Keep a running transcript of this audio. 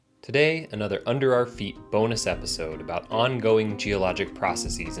Today, another Under Our Feet bonus episode about ongoing geologic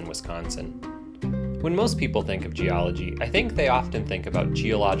processes in Wisconsin. When most people think of geology, I think they often think about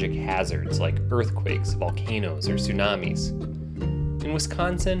geologic hazards like earthquakes, volcanoes, or tsunamis. In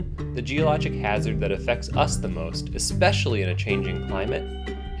Wisconsin, the geologic hazard that affects us the most, especially in a changing climate,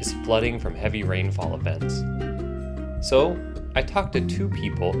 is flooding from heavy rainfall events. So, I talked to two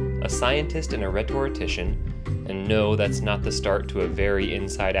people, a scientist and a rhetorician, and no, that's not the start to a very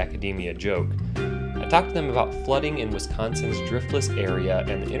inside academia joke. I talked to them about flooding in Wisconsin's driftless area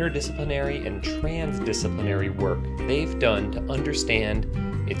and the interdisciplinary and transdisciplinary work they've done to understand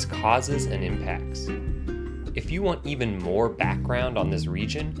its causes and impacts. If you want even more background on this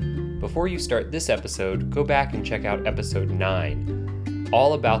region, before you start this episode, go back and check out episode 9,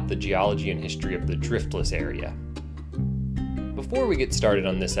 all about the geology and history of the driftless area. Before we get started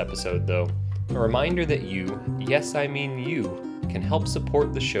on this episode, though, a reminder that you, yes I mean you, can help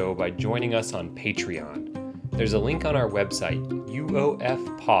support the show by joining us on Patreon. There's a link on our website,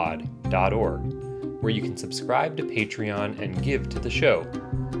 uofpod.org, where you can subscribe to Patreon and give to the show.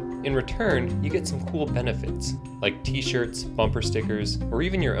 In return, you get some cool benefits, like t-shirts, bumper stickers, or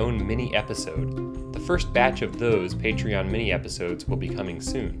even your own mini episode. The first batch of those Patreon mini episodes will be coming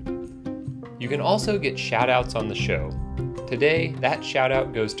soon. You can also get shout-outs on the show. Today, that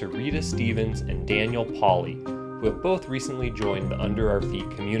shout-out goes to Rita Stevens and Daniel Pauly, who have both recently joined the Under Our Feet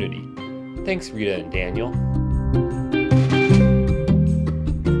community. Thanks, Rita and Daniel.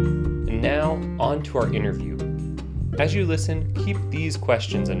 And now, on to our interview. As you listen, keep these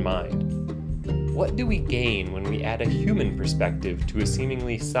questions in mind. What do we gain when we add a human perspective to a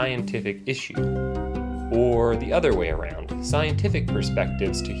seemingly scientific issue? Or the other way around, scientific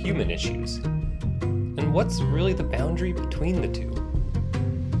perspectives to human issues? And what's really the boundary between the two?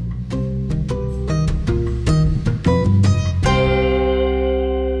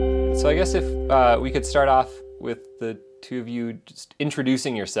 So I guess if we could start off with the two of you just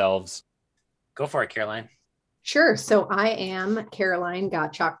introducing yourselves. Go for it, Caroline. Sure. So I am Caroline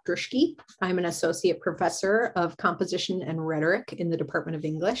Gottschalk-Druschke. I'm an associate professor of composition and rhetoric in the Department of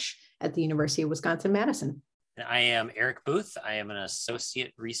English at the University of Wisconsin-Madison. And I am Eric Booth. I am an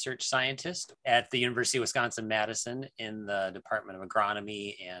associate research scientist at the University of Wisconsin-Madison in the Department of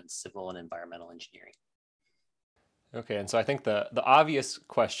Agronomy and Civil and Environmental Engineering. Okay, and so I think the obvious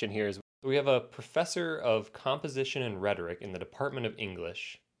question here is we have a professor of composition and rhetoric in the Department of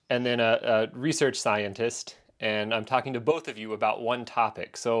English, and then a research scientist, and I'm talking to both of you about one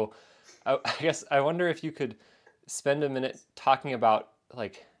topic. So I guess I wonder if you could spend a minute talking about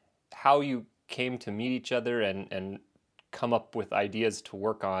like how you came to meet each other and come up with ideas to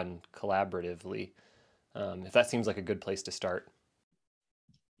work on collaboratively, if that seems like a good place to start.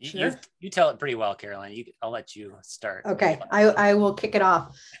 Sure. You tell it pretty well, Caroline. I'll let you start. Okay, I will kick it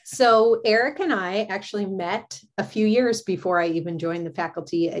off. So Eric and I actually met a few years before I even joined the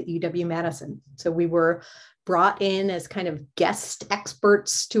faculty at UW-Madison. So we were brought in as kind of guest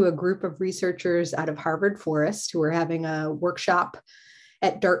experts to a group of researchers out of Harvard Forest who were having a workshop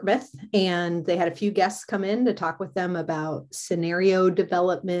at Dartmouth, and they had a few guests come in to talk with them about scenario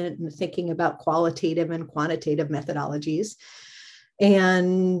development and thinking about qualitative and quantitative methodologies.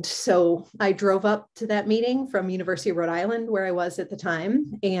 And so I drove up to that meeting from University of Rhode Island, where I was at the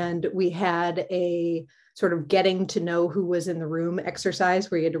time, and we had a sort of getting to know who was in the room exercise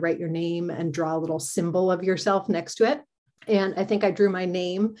where you had to write your name and draw a little symbol of yourself next to it. And I think I drew my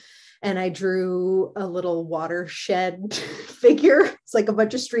name and I drew a little watershed figure. It's like a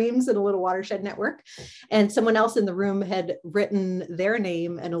bunch of streams and a little watershed network. And someone else in the room had written their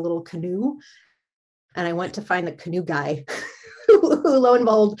name in a little canoe. And I went to find the canoe guy, who lo and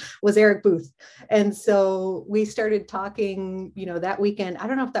behold was Eric Booth. And so we started talking, that weekend. I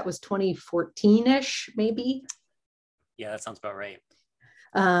don't know if that was 2014-ish, maybe. Yeah, that sounds about right.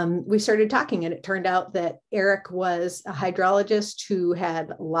 We started talking, and it turned out that Eric was a hydrologist who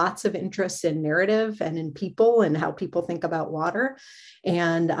had lots of interests in narrative and in people and how people think about water.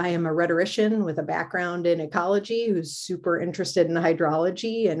 And I am a rhetorician with a background in ecology who's super interested in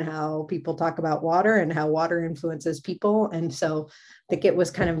hydrology and how people talk about water and how water influences people. And so I think it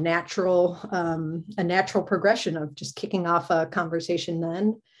was kind of a natural progression of just kicking off a conversation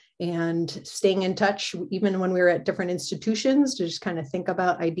then. And staying in touch, even when we were at different institutions, to just kind of think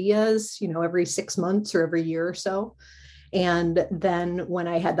about ideas, every 6 months or every year or so. And then when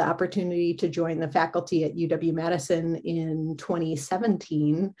I had the opportunity to join the faculty at UW-Madison in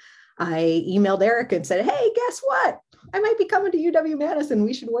 2017, I emailed Eric and said, hey, guess what? I might be coming to UW-Madison.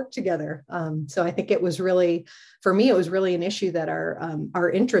 We should work together. So I think it was really, for me, it was really an issue that our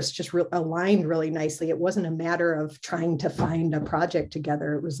interests just aligned really nicely. It wasn't a matter of trying to find a project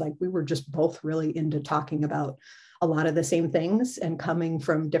together. It was like we were just both really into talking about a lot of the same things and coming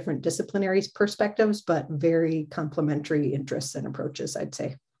from different disciplinary perspectives, but very complementary interests and approaches, I'd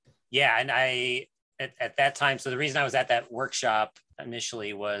say. Yeah, and at that time, so the reason I was at that workshop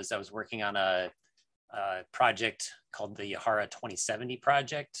initially was I was working on a project called the Yahara 2070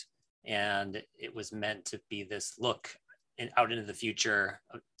 project, and it was meant to be this look out into the future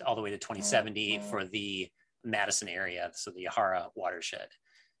all the way to 2070 for the Madison area, so the Yahara watershed.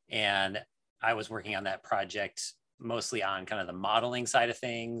 And I was working on that project mostly on kind of the modeling side of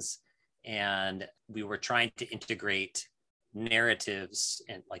things, and we were trying to integrate narratives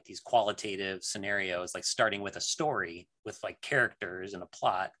and like these qualitative scenarios, like starting with a story with like characters and a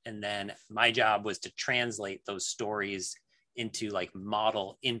plot. And then my job was to translate those stories into like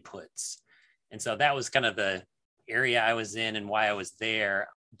model inputs. And so that was kind of the area I was in and why I was there.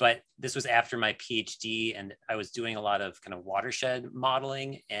 But this was after my PhD, and I was doing a lot of kind of watershed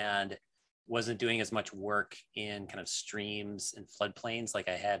modeling and wasn't doing as much work in kind of streams and floodplains like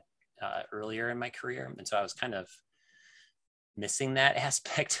I had earlier in my career. And so I was kind of missing that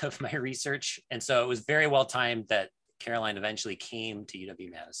aspect of my research. And so it was very well timed that Caroline eventually came to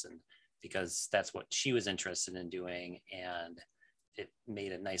UW-Madison because that's what she was interested in doing. And it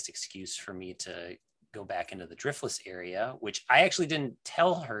made a nice excuse for me to go back into the driftless area, which I actually didn't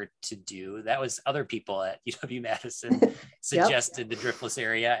tell her to do. That was other people at UW-Madison suggested the driftless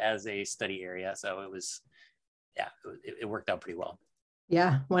area as a study area. So it was, yeah, it worked out pretty well.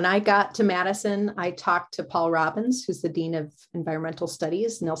 Yeah. When I got to Madison, I talked to Paul Robbins, who's the Dean of Environmental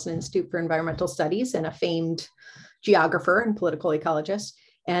Studies, Nelson Institute for Environmental Studies, and a famed geographer and political ecologist.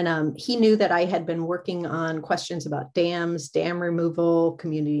 And he knew that I had been working on questions about dams, dam removal,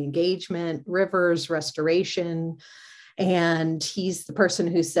 community engagement, rivers, restoration. And he's the person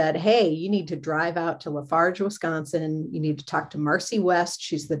who said, hey, you need to drive out to Lafarge, Wisconsin. You need to talk to Marcy West.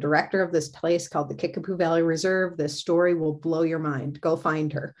 She's the director of this place called the Kickapoo Valley Reserve. This story will blow your mind. Go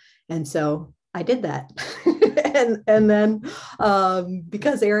find her. And so I did that. and then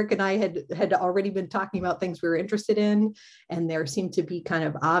because Eric and I had already been talking about things we were interested in, and there seemed to be kind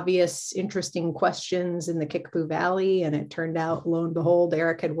of obvious, interesting questions in the Kickapoo Valley. And it turned out, lo and behold,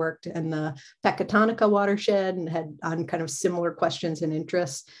 Eric had worked in the Pecatonica watershed and had on kind of similar questions and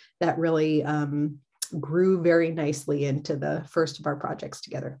interests that really grew very nicely into the first of our projects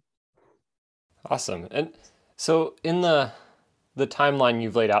together. Awesome. And so in the timeline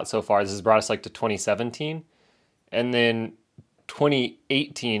you've laid out so far, this has brought us like to 2017. And then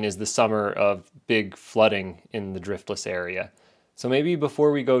 2018 is the summer of big flooding in the driftless area. So maybe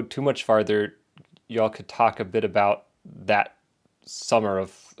before we go too much farther, y'all could talk a bit about that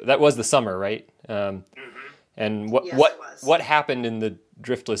that was the summer, right? And what happened in the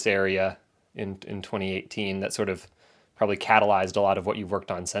driftless area in 2018 that sort of probably catalyzed a lot of what you've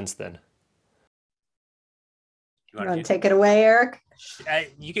worked on since then. You want to take it away, Eric?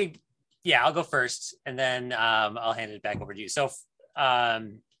 You could, yeah, I'll go first, and then I'll hand it back over to you. So,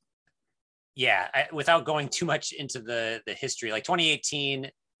 without going too much into the history, like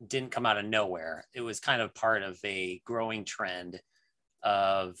 2018 didn't come out of nowhere. It was kind of part of a growing trend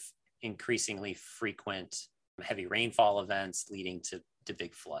of increasingly frequent heavy rainfall events leading to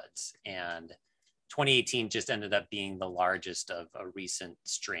big floods. And 2018 just ended up being the largest of a recent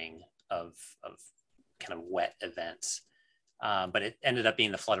string of kind of wet events. But it ended up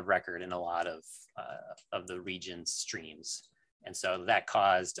being the flood of record in a lot of the region's streams. And so that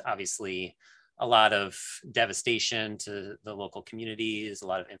caused, obviously, a lot of devastation to the local communities, a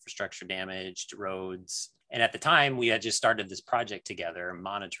lot of infrastructure damage to roads. And at the time, we had just started this project together,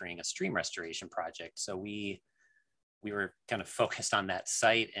 monitoring a stream restoration project. So we were kind of focused on that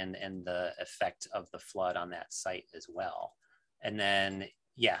site and the effect of the flood on that site as well. And then,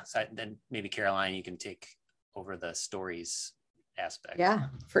 then maybe Caroline, you can take over the stories aspect. Yeah,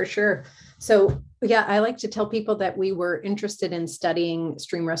 for sure. So I like to tell people that we were interested in studying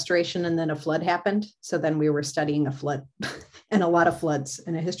stream restoration, and then a flood happened. So then we were studying a flood and a lot of floods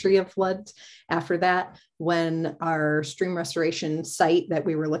and a history of floods after that, when our stream restoration site that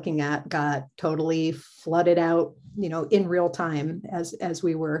we were looking at got totally flooded out, in real time as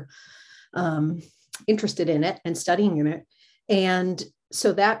we were interested in it and studying in it. And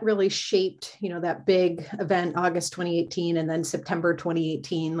so that really shaped, that big event, August 2018, and then September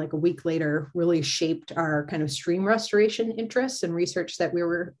 2018, like a week later, really shaped our kind of stream restoration interests and research that we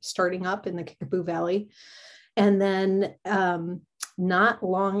were starting up in the Kickapoo Valley. And then not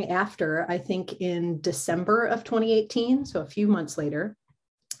long after, I think in December of 2018, so a few months later,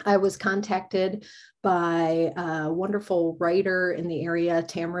 I was contacted by a wonderful writer in the area,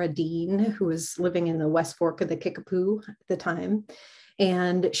 Tamara Dean, who was living in the West Fork of the Kickapoo at the time.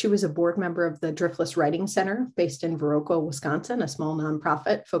 And she was a board member of the Driftless Writing Center based in Viroqua, Wisconsin, a small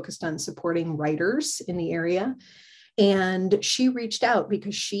nonprofit focused on supporting writers in the area. And she reached out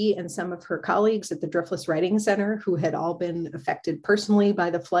because she and some of her colleagues at the Driftless Writing Center, who had all been affected personally by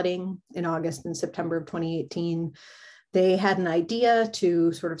the flooding in August and September of 2018, they had an idea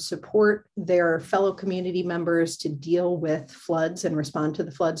to sort of support their fellow community members to deal with floods and respond to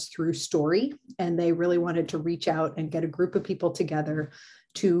the floods through story. And they really wanted to reach out and get a group of people together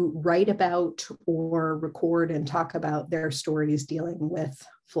to write about or record and talk about their stories dealing with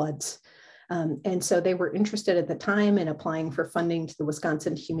floods. And so they were interested at the time in applying for funding to the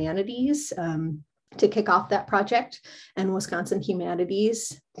Wisconsin Humanities to kick off that project. And Wisconsin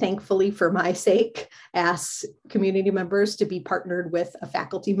Humanities, thankfully for my sake, asks community members to be partnered with a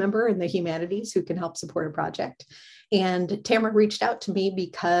faculty member in the humanities who can help support a project. And Tamara reached out to me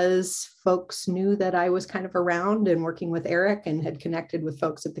because folks knew that I was kind of around and working with Eric and had connected with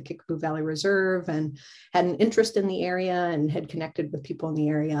folks at the Kickapoo Valley Reserve and had an interest in the area and had connected with people in the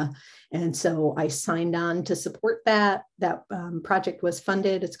area. And so I signed on to support that. That project was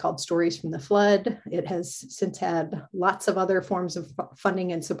funded. It's called Stories from the Flood. It has since had lots of other forms of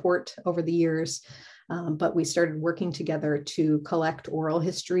funding and support over the years. But we started working together to collect oral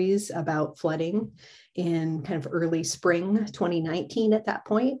histories about flooding in kind of early spring 2019 at that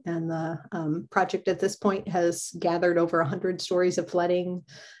point. And the project at this point has gathered over 100 stories of flooding.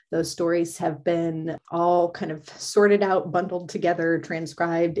 Those stories have been all kind of sorted out, bundled together,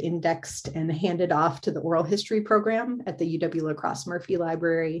 transcribed, indexed, and handed off to the oral history program at the UW-La Crosse Murphy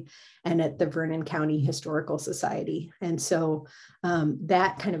Library and at the Vernon County Historical Society. And so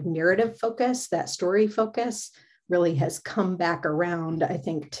that kind of narrative focus, that story focus, really has come back around, I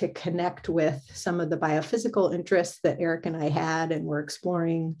think, to connect with some of the biophysical interests that Eric and I had and were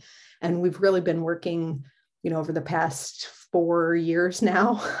exploring. And we've really been working, over the past 4 years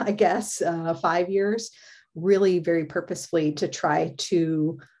now, I guess, 5 years, really very purposefully to try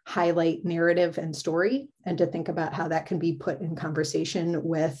to highlight narrative and story and to think about how that can be put in conversation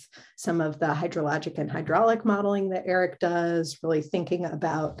with some of the hydrologic and hydraulic modeling that Eric does, really thinking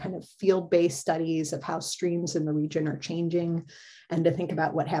about kind of field-based studies of how streams in the region are changing, and to think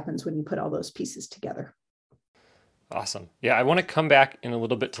about what happens when you put all those pieces together. Awesome. Yeah, I want to come back in a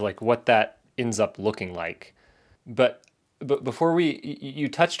little bit to like what that ends up looking like. But before you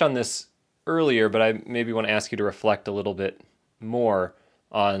touched on this earlier, but I maybe want to ask you to reflect a little bit more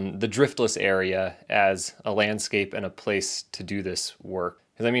on the Driftless area as a landscape and a place to do this work.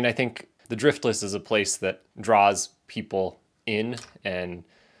 Because I think the Driftless is a place that draws people in, and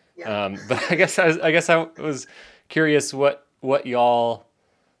but I guess I was curious what y'all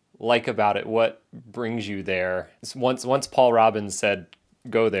like about it. What brings you there? Once Paul Robbins said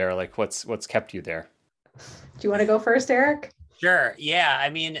go there, like what's kept you there? Do you want to go first, Eric? Sure. Yeah.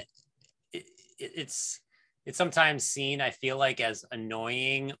 It's sometimes seen, I feel like, as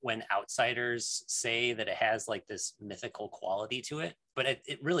annoying when outsiders say that it has like this mythical quality to it, but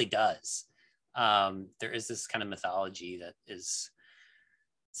it really does. There is this kind of mythology that is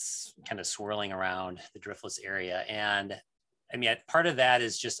kind of swirling around the Driftless area. And part of that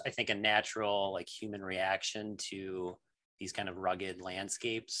is just, I think, a natural like human reaction to these kind of rugged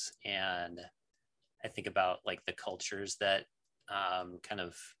landscapes. And I think about like the cultures that kind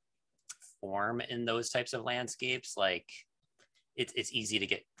of form in those types of landscapes. Like it's easy to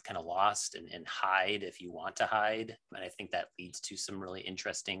get kind of lost and hide if you want to hide. And I think that leads to some really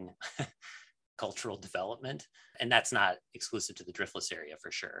interesting cultural development. And that's not exclusive to the Driftless area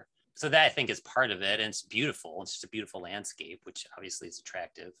for sure. So that I think is part of it. And it's beautiful. It's just a beautiful landscape, which obviously is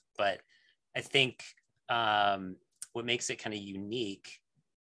attractive. But I think what makes it kind of unique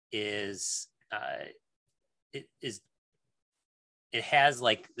is it has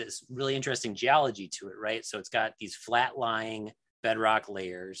like this really interesting geology to it, right? So it's got these flat lying bedrock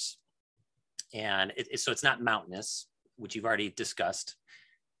layers, and so it's not mountainous, which you've already discussed.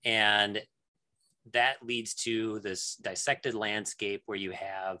 And that leads to this dissected landscape where you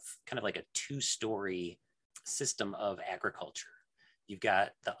have kind of like a two-story system of agriculture. You've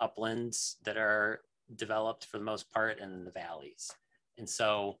got the uplands that are developed for the most part, and then the valleys. And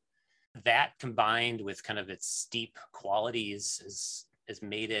so that combined with kind of its steep qualities has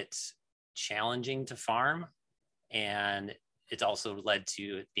made it challenging to farm. And it's also led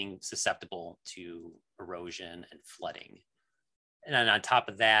to it being susceptible to erosion and flooding. And then on top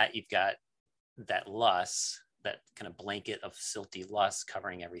of that, you've got that loess, that kind of blanket of silty loess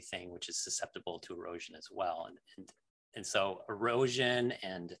covering everything, which is susceptible to erosion as well. And so erosion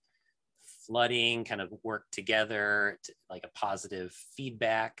and flooding kind of work together to, like a positive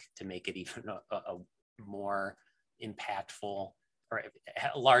feedback to make it even a more impactful or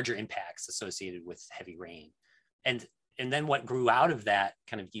larger impacts associated with heavy rain. And then what grew out of that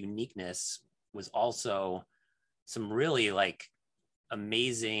kind of uniqueness was also some really like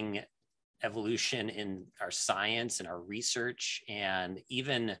amazing evolution in our science and our research, and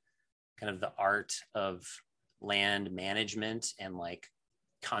even kind of the art of land management and like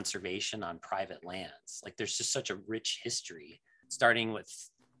conservation on private lands. Like there's just such a rich history, starting with,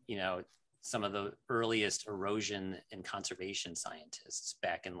 you know, some of the earliest erosion and conservation scientists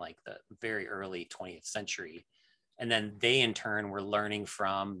back in like the very early 20th century. And then they in turn were learning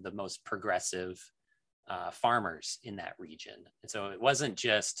from the most progressive farmers in that region. And so it wasn't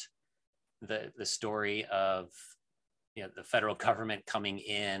just the story of, you know, the federal government coming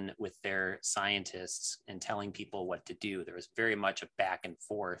in with their scientists and telling people what to do. There was very much a back and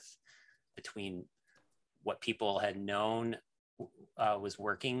forth between what people had known was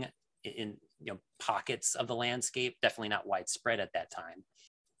working in, you know, pockets of the landscape, definitely not widespread at that time.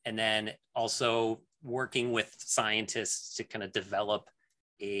 And then also working with scientists to kind of develop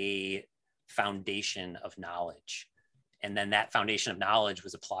a foundation of knowledge. And then that foundation of knowledge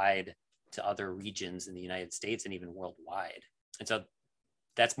was applied to other regions in the United States and even worldwide. And so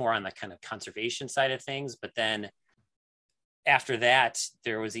that's more on the kind of conservation side of things. But then after that,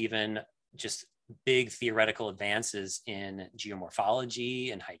 there was even just big theoretical advances in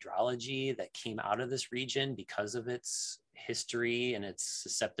geomorphology and hydrology that came out of this region because of its history and its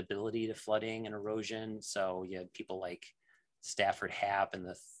susceptibility to flooding and erosion. So you had people like Stafford Happ in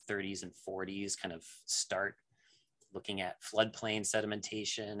the 30s and 40s kind of start looking at floodplain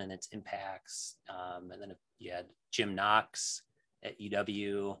sedimentation and its impacts. And then you had Jim Knox at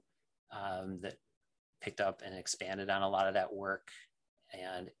UW that picked up and expanded on a lot of that work.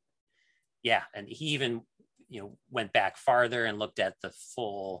 And yeah, and he even, you know, went back farther and looked at the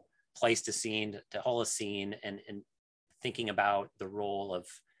full Pleistocene to Holocene and thinking about the role of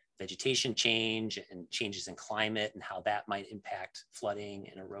vegetation change and changes in climate and how that might impact flooding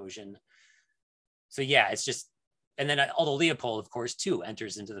and erosion. So yeah, it's just, and then Aldo Leopold, of course, too,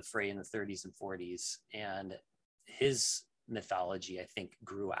 enters into the fray in the 30s and 40s. And his mythology, I think,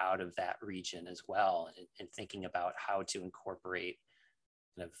 grew out of that region as well, and thinking about how to incorporate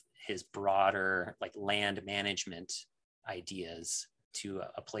kind of his broader like land management ideas to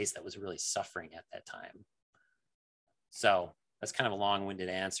a place that was really suffering at that time. So that's kind of a long-winded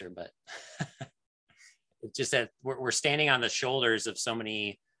answer, but it's just that we're standing on the shoulders of so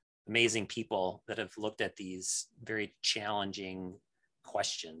many amazing people that have looked at these very challenging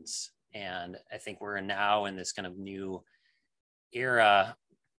questions. And I think we're now in this kind of new era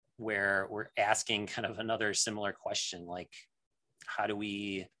where we're asking kind of another similar question, like, how do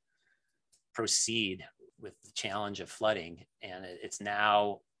we proceed with the challenge of flooding? And it's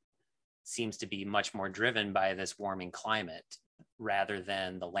now seems to be much more driven by this warming climate rather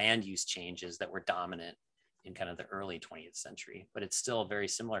than the land use changes that were dominant in kind of the early 20th century. But it's still a very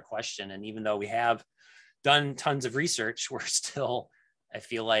similar question. And even though we have done tons of research, we're still, I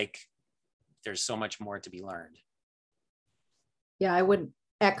feel like there's so much more to be learned. Yeah, I would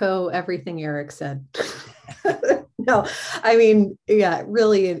echo everything Eric said. No, I mean, yeah,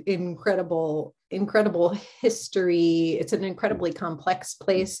 really incredible history. It's an incredibly complex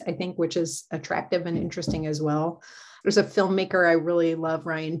place, I think, which is attractive and interesting as well. There's a filmmaker I really love,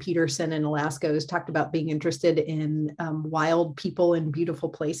 Ryan Peterson in Alaska, who's talked about being interested in wild people in beautiful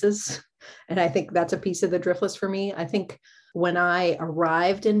places. And I think that's a piece of the Driftless for me. I think when I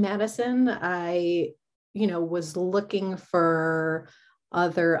arrived in Madison, I, was looking for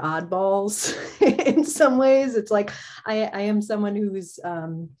other oddballs in some ways. It's like I am someone whose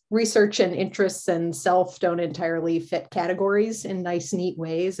research and interests and self don't entirely fit categories in nice, neat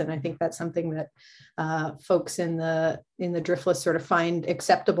ways. And I think that's something that folks in the Driftless sort of find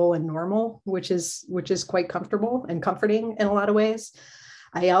acceptable and normal, which is quite comfortable and comforting in a lot of ways.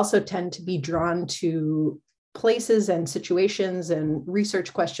 I also tend to be drawn to places and situations and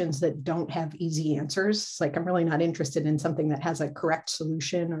research questions that don't have easy answers. Like, I'm really not interested in something that has a correct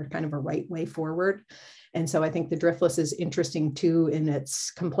solution or kind of a right way forward. And so I think the Driftless is interesting too in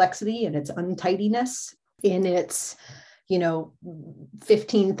its complexity and its untidiness, in its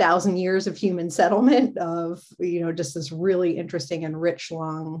 15,000 years of human settlement, of just this really interesting and rich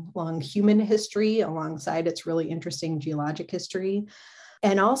long human history alongside its really interesting geologic history.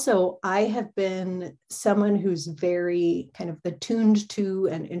 And also, I have been someone who's very kind of attuned to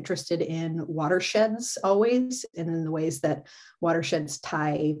and interested in watersheds always, and in the ways that watersheds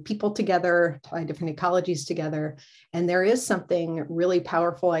tie people together, tie different ecologies together. And there is something really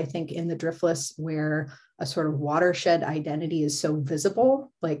powerful, I think, in the Driftless where a sort of watershed identity is so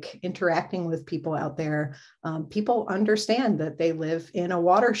visible, like interacting with people out there. People understand that they live in a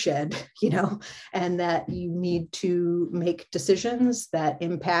watershed, and that you need to make decisions that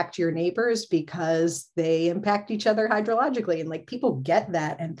impact your neighbors because they impact each other hydrologically. And like people get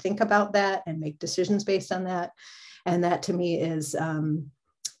that and think about that and make decisions based on that. And that to me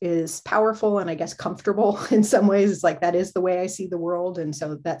is powerful and I guess comfortable in some ways. It's like that is the way I see the world. And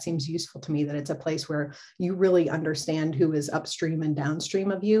so that seems useful to me, that it's a place where you really understand who is upstream and downstream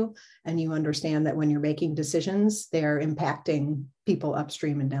of you. And you understand that when you're making decisions, they're impacting people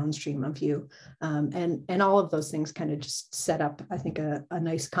upstream and downstream of you. And all of those things kind of just set up, I think, a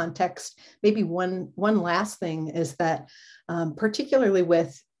nice context. Maybe one last thing is that particularly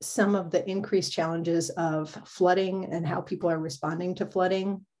with some of the increased challenges of flooding and how people are responding to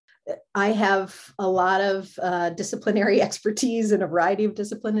flooding, I have a lot of disciplinary expertise in a variety of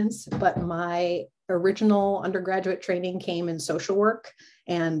disciplines, but my original undergraduate training came in social work.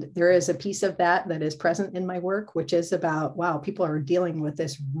 And there is a piece of that that is present in my work, which is about, wow, people are dealing with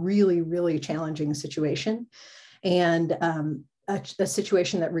this really, really challenging situation. And a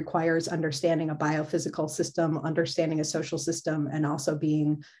situation that requires understanding a biophysical system, understanding a social system, and also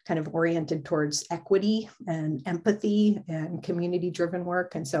being kind of oriented towards equity and empathy and community-driven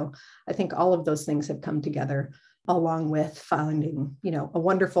work. And so I think all of those things have come together, along with finding, a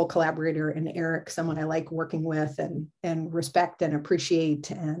wonderful collaborator in Eric, someone I like working with and respect and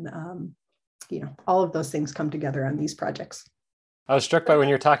appreciate. And, all of those things come together on these projects. I was struck by when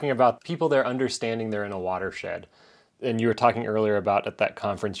you're talking about people there understanding they're in a watershed. And you were talking earlier about at that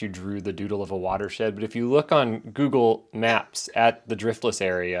conference, you drew the doodle of a watershed. But if you look on Google Maps at the Driftless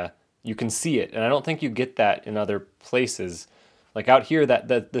area, you can see it. And I don't think you get that in other places. Like out here, that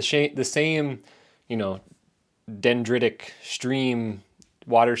the same, dendritic stream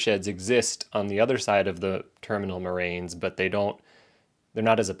watersheds exist on the other side of the terminal moraines, but they're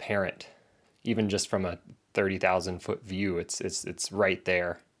not as apparent. Even just from a 30,000 foot view, it's right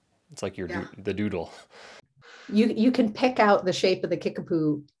there. It's like the doodle. You can pick out the shape of the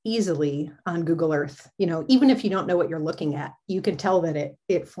Kickapoo easily on Google Earth. Even if you don't know what you're looking at, you can tell that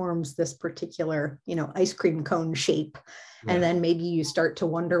it forms this particular, ice cream cone shape. Yeah. And then maybe you start to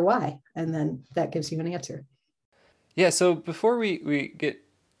wonder why. And then that gives you an answer. Yeah. So before we get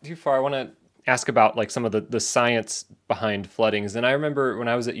too far, I want to ask about like some of the science behind floodings. And I remember when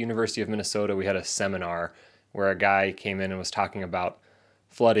I was at University of Minnesota, we had a seminar where a guy came in and was talking about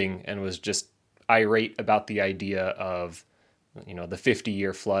flooding and was just irate about the idea of, the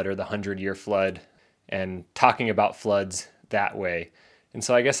 50-year flood or the 100-year flood, and talking about floods that way. And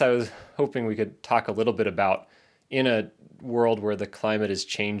so I guess I was hoping we could talk a little bit about, in a world where the climate is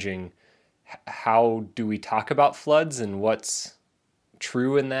changing, how do we talk about floods and what's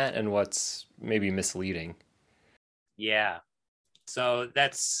true in that and what's maybe misleading? Yeah. So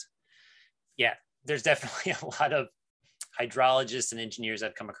there's definitely a lot of hydrologists and engineers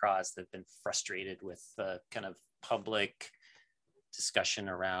I've come across that have been frustrated with the kind of public discussion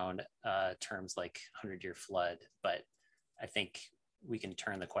around terms like 100-year flood. But I think we can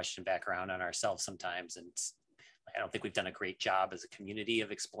turn the question back around on ourselves sometimes. And I don't think we've done a great job as a community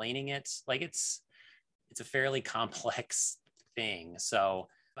of explaining it. Like it's a fairly complex thing. So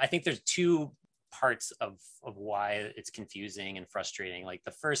I think there's two parts of why it's confusing and frustrating. Like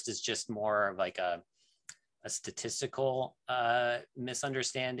the first is just more of like a statistical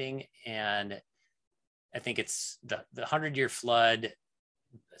misunderstanding. And I think it's the 100-year flood,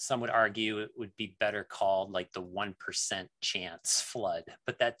 some would argue it would be better called like the 1% chance flood,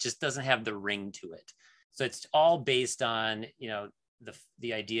 but that just doesn't have the ring to it. So it's all based on,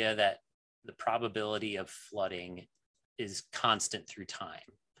 the idea that the probability of flooding is constant through time.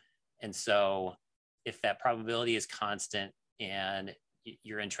 And so if that probability is constant and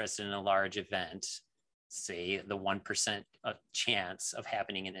you're interested in a large event, say the 1% chance of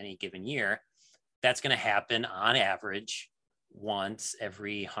happening in any given year, that's going to happen on average once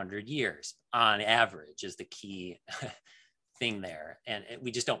every 100 years. On average is the key thing there. And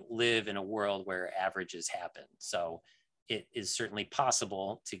we just don't live in a world where averages happen. So it is certainly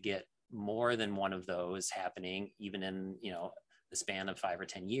possible to get more than one of those happening, even in, the span of 5 or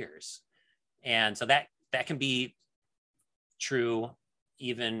 10 years. And so that can be true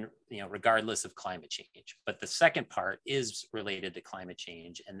even, regardless of climate change. But the second part is related to climate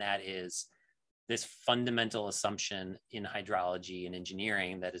change, and that is this fundamental assumption in hydrology and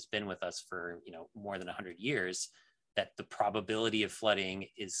engineering that has been with us for, more than 100 years, that the probability of flooding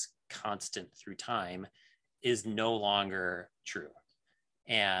is constant through time, is no longer true.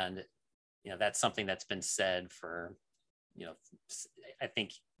 And, that's something that's been said for, I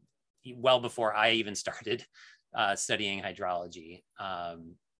think well before I even started studying hydrology.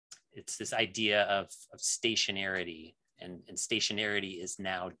 It's this idea of stationarity, and stationarity is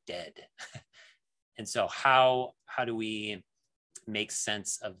now dead. And so how do we make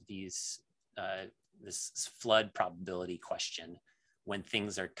sense of these this flood probability question when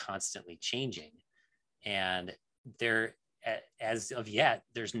things are constantly changing? And there, as of yet,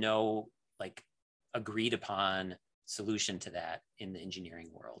 there's no agreed upon solution to that in the engineering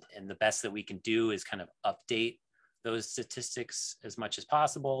world. And the best that we can do is kind of update those statistics as much as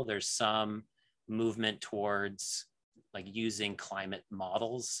possible. There's some movement towards using climate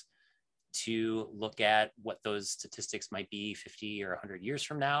models to look at what those statistics might be 50 or 100 years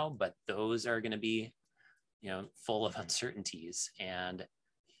from now, but those are going to be, full of uncertainties, and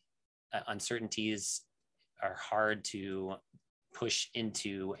uncertainties are hard to push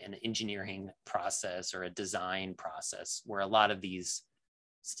into an engineering process or a design process where a lot of these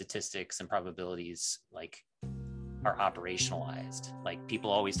statistics and probabilities are operationalized.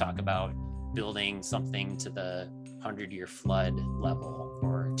 People always talk about building something to the 100-year flood level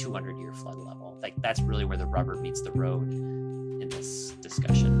or 200-year flood level. That's really where the rubber meets the road in this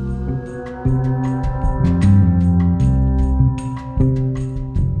discussion.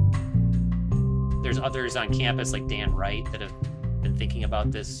 There's others on campus like Dan Wright that have been thinking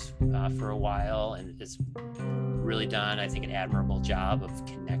about this for a while, and has really done, I think, an admirable job of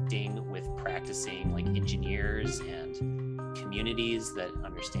connecting with practicing engineers and communities that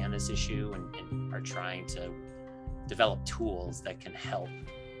understand this issue and are trying to develop tools that can help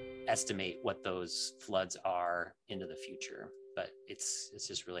estimate what those floods are into the future. But it's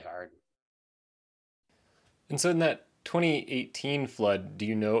just really hard. And so in that 2018 flood, do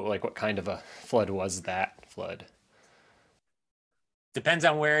you know what kind of a flood was that flood? Depends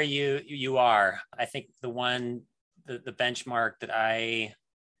on where you are. I think the benchmark that I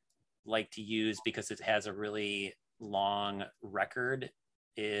like to use, because it has a really long record,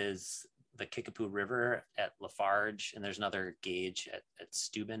 is the Kickapoo River at Lafarge, and there's another gauge at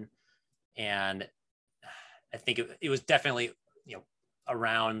Steuben. And I think it was definitely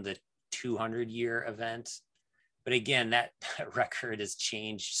around the 200-year event. But again, that record has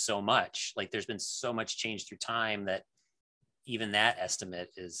changed so much. There's been so much change through time that even that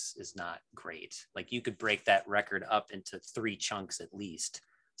estimate is not great. You could break that record up into 3 chunks at least,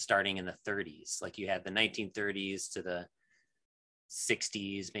 starting in the 30s. You had the 1930s to the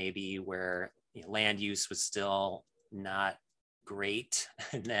 60s maybe, where land use was still not great.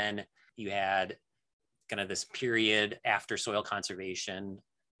 And then you had kind of this period after soil conservation.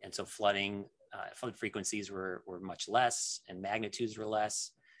 And so flood frequencies were much less and magnitudes were less.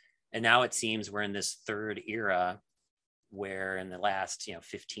 And now it seems we're in this third era where in the last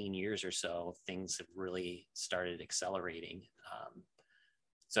 15 years or so, things have really started accelerating.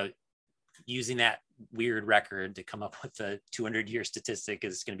 So using that weird record to come up with a 200-year statistic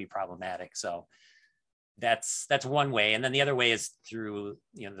is going to be problematic. So that's one way. And then the other way is through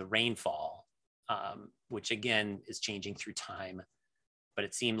the rainfall, which again is changing through time. But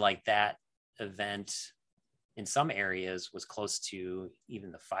it seemed like that event in some areas was close to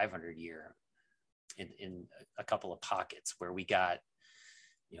even the 500-year in a couple of pockets where we got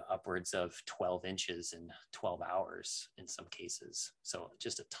upwards of 12 inches in 12 hours in some cases. So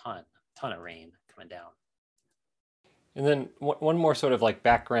just a ton of rain coming down. And then one more sort of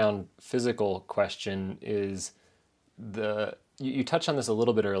background physical question is you touched on this a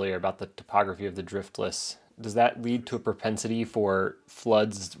little bit earlier about the topography of the driftless. Does that lead to a propensity for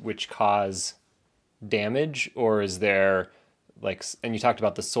floods which cause damage, or is there and you talked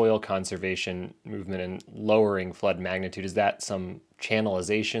about the soil conservation movement and lowering flood magnitude, is that some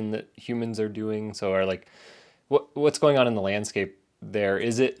channelization that humans are doing? So are what's going on in the landscape there?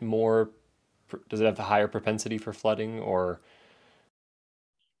 Is it more, does it have a higher propensity for flooding, or?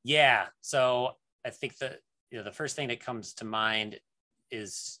 Yeah, so I think the first thing that comes to mind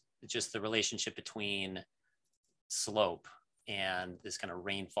is just the relationship between slope and this kind of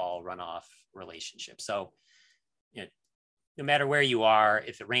rainfall runoff relationship. So no matter where you are,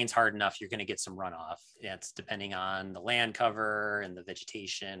 if it rains hard enough, you're going to get some runoff. It's depending on the land cover and the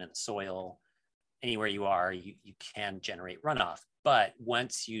vegetation and the soil. Anywhere you are, you can generate runoff. But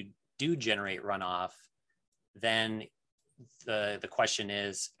once you do generate runoff, then the question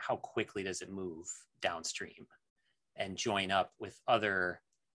is, how quickly does it move downstream and join up with other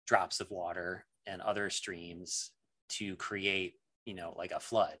drops of water and other streams to create, like a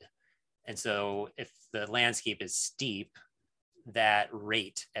flood. And so if the landscape is steep, that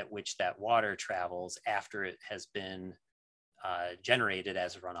rate at which that water travels after it has been generated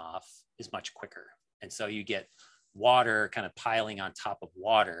as runoff is much quicker. And so you get water kind of piling on top of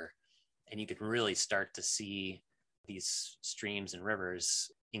water, and you can really start to see these streams and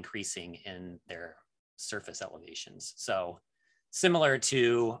rivers increasing in their surface elevations. So similar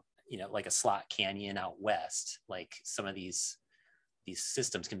to, like a slot canyon out west, like some of these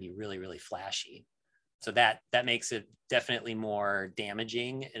systems can be really, really flashy. So that makes it definitely more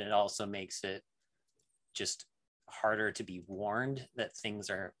damaging, and it also makes it just harder to be warned that things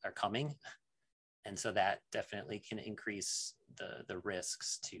are coming. And so that definitely can increase the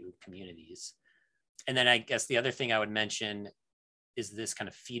risks to communities. And then I guess the other thing I would mention is this kind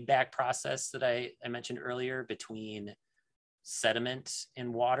of feedback process that I mentioned earlier between sediment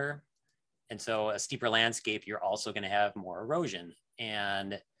and water. And so a steeper landscape, you're also going to have more erosion.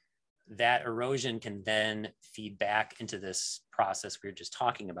 And that erosion can then feed back into this process we were just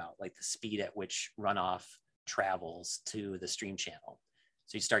talking about, like the speed at which runoff travels to the stream channel.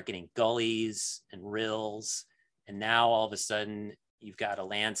 So you start getting gullies and rills, and now all of a sudden you've got a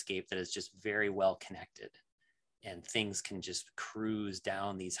landscape that is just very well connected, and things can just cruise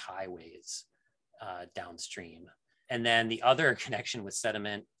down these highways downstream. And then the other connection with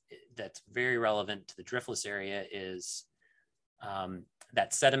sediment that's very relevant to the driftless area is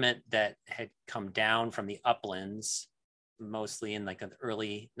that sediment that had come down from the uplands, mostly in like the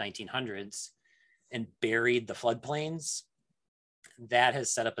early 1900s, and buried the floodplains. That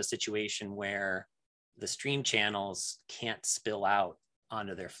has set up a situation where the stream channels can't spill out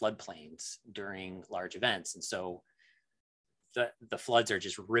onto their floodplains during large events. And so the floods are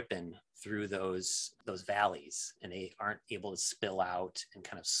just ripping through those valleys, and they aren't able to spill out and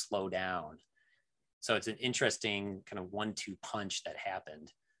kind of slow down. So it's an interesting kind of 1-2 punch that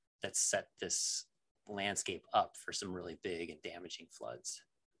happened that set this landscape up for some really big and damaging floods.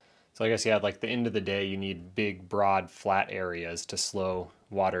 So I guess, yeah, like the end of the day, you need big, broad, flat areas to slow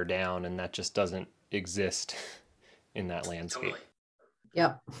water down, and that just doesn't exist in that landscape.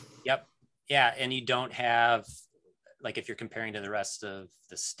 Totally. Yep. Yeah, and you don't have, like if you're comparing to the rest of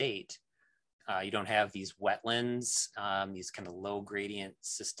the state, you don't have these wetlands, these kind of low gradient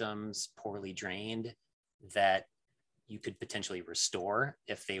systems, poorly drained, that you could potentially restore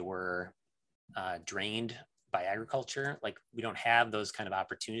if they were drained by agriculture. Like we don't have those kind of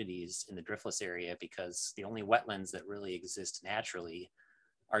opportunities in the driftless area, because the only wetlands that really exist naturally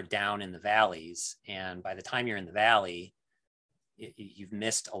are down in the valleys. And by the time you're in the valley, you've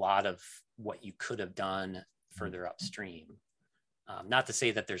missed a lot of what you could have done further upstream. Not to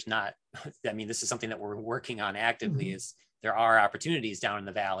say that there's not, I mean, this is something that we're working on actively, mm-hmm. is there are opportunities down in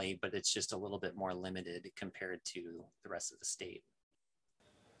the valley, but it's just a little bit more limited compared to the rest of the state.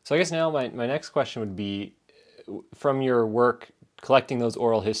 So I guess now my next question would be, from your work collecting those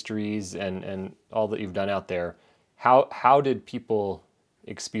oral histories and all that you've done out there, how did people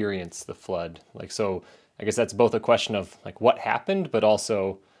experience the flood? Like, so I guess that's both a question of like what happened, but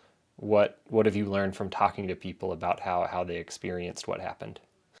also what have you learned from talking to people about how they experienced what happened?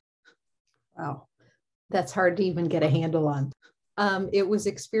 Wow, that's hard to even get a handle on. It was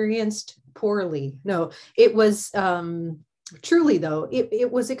experienced poorly. No, it was truly, though,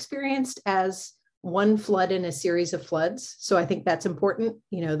 it was experienced as one flood in a series of floods. So I think that's important,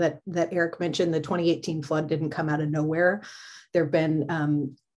 that Eric mentioned the 2018 flood didn't come out of nowhere. There have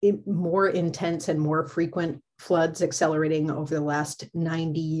been more intense and more frequent floods accelerating over the last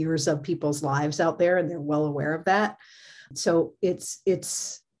 90 years of people's lives out there, and they're well aware of that. So it's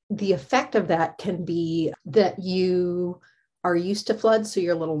the effect of that can be that you are used to floods, so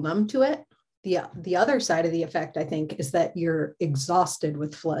you're a little numb to it. The other side of the effect, I think, is that you're exhausted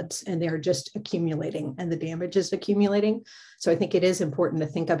with floods, and they're just accumulating, and the damage is accumulating. So I think it is important to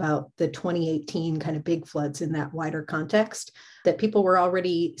think about the 2018 kind of big floods in that wider context, that people were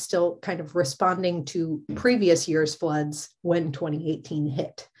already still kind of responding to previous year's floods when 2018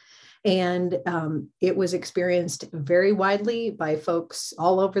 hit. And it was experienced very widely by folks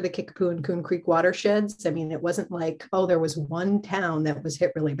all over the Kickapoo and Coon Creek watersheds. I mean, it wasn't like, oh, there was one town that was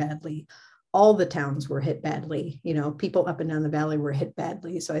hit really badly. All the towns were hit badly. People up and down the valley were hit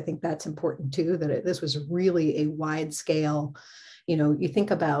badly. So I think that's important too, that this was really a wide scale. You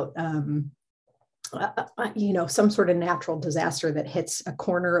think about, some sort of natural disaster that hits a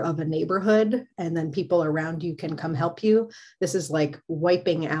corner of a neighborhood, and then people around you can come help you. This is like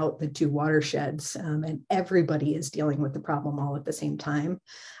wiping out the two watersheds, and everybody is dealing with the problem all at the same time.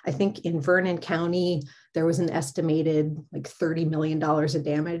 I think in Vernon County, there was an estimated like $30 million of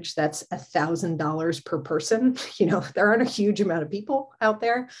damage. That's $1,000 per person. There aren't a huge amount of people out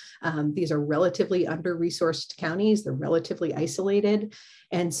there. These are relatively under-resourced counties. They're relatively isolated.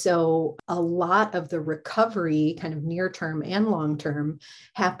 And so a lot of the recovery, kind of near term and long term,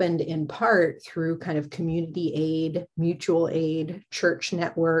 happened in part through kind of community aid, mutual aid, church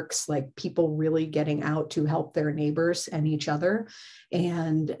networks, like people really getting out to help their neighbors and each other.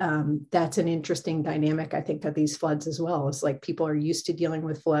 And that's an interesting dynamic, I think, of these floods as well. It's like people are used to dealing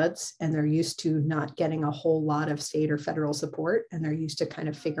with floods and they're used to not getting a whole lot of state or federal support. And they're used to kind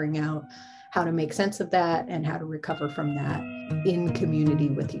of figuring out how to make sense of that and how to recover from that in community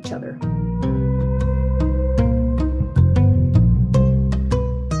with each other.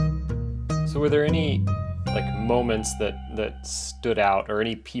 So were there any like moments that stood out, or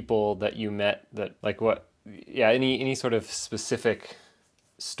any people that you met that any sort of specific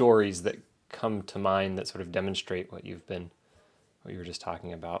stories that come to mind that sort of demonstrate what you were just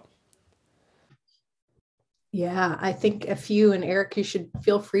talking about? Yeah, I think a few, and Eric, you should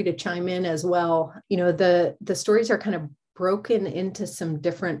feel free to chime in as well. The stories are kind of broken into some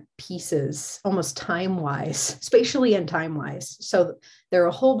different pieces, almost time-wise, spatially and time-wise. So there are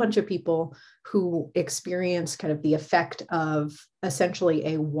a whole bunch of people who experience kind of the effect of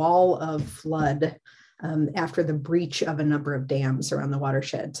essentially a wall of flood after the breach of a number of dams around the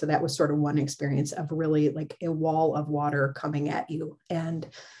watershed. So that was sort of one experience of really like a wall of water coming at you and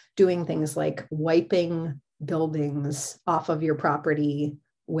doing things like wiping buildings off of your property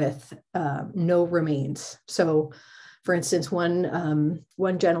with no remains. So for instance, one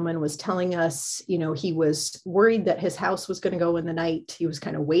gentleman was telling us, he was worried that his house was going to go in the night. He was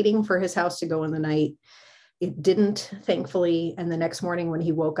kind of waiting for his house to go in the night. It didn't, thankfully. And the next morning when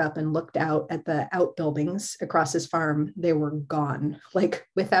he woke up and looked out at the outbuildings across his farm, they were gone, like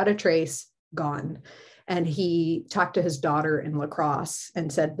without a trace, gone. And he talked to his daughter in La Crosse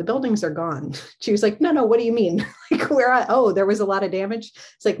and said, the buildings are gone. She was like, no, what do you mean? Like, there was a lot of damage.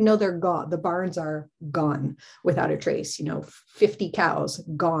 It's like, no, they're gone. The barns are gone without a trace, 50 cows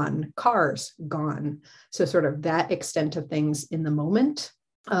gone, cars gone. So sort of that extent of things in the moment.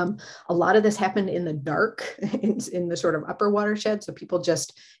 A lot of this happened in the dark in the sort of upper watershed. So people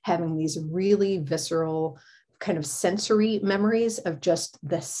just having these really visceral kind of sensory memories of just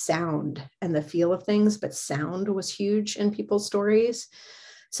the sound and the feel of things, but sound was huge in people's stories.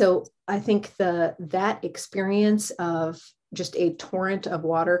 So I think that experience of just a torrent of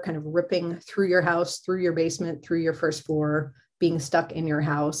water kind of ripping through your house, through your basement, through your first floor, being stuck in your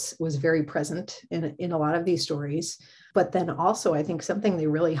house was very present in a lot of these stories. But then also, I think something they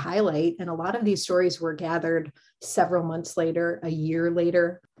really highlight, and a lot of these stories were gathered several months later, a year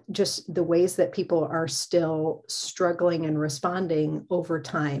later, just the ways that people are still struggling and responding over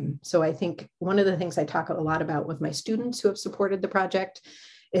time. So I think one of the things I talk a lot about with my students who have supported the project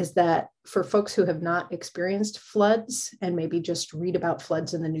is that for folks who have not experienced floods and maybe just read about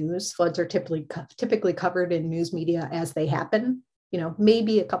floods in the news, floods are typically covered in news media as they happen,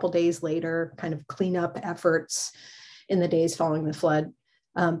 maybe a couple days later, kind of cleanup efforts in the days following the flood.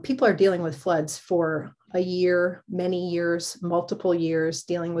 People are dealing with floods for a year, many years, multiple years,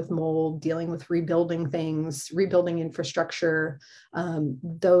 dealing with mold, dealing with rebuilding things, rebuilding infrastructure.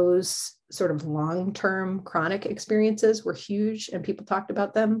 Those sort of long-term chronic experiences were huge and people talked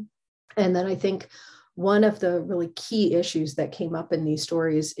about them. And then I think one of the really key issues that came up in these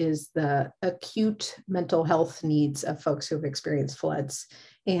stories is the acute mental health needs of folks who have experienced floods.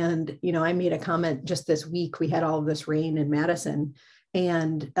 And, I made a comment just this week, we had all of this rain in Madison,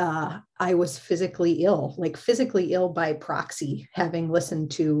 and I was physically ill by proxy, having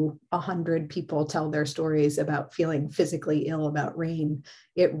listened to 100 people tell their stories about feeling physically ill about rain.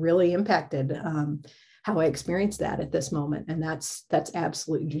 It really impacted how I experienced that at this moment. And that's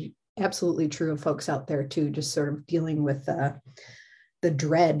absolutely true of folks out there too, just sort of dealing with the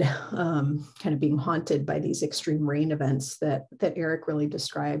dread, kind of being haunted by these extreme rain events that Eric really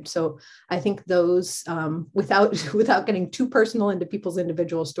described. So I think those, without getting too personal into people's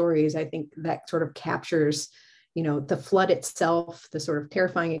individual stories, I think that sort of captures, the flood itself, the sort of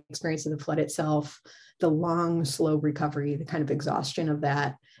terrifying experience of the flood itself, the long, slow recovery, the kind of exhaustion of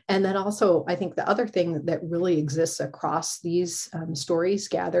that. And then also, I think the other thing that really exists across these stories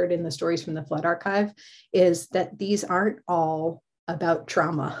gathered in the Stories from the Flood Archive is that these aren't all about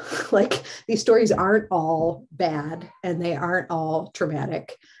trauma. Like these stories aren't all bad and they aren't all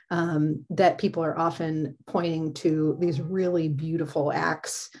traumatic, that people are often pointing to these really beautiful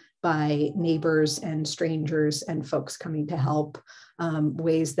acts by neighbors and strangers and folks coming to help,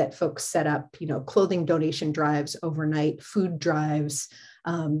 ways that folks set up, clothing donation drives overnight, food drives,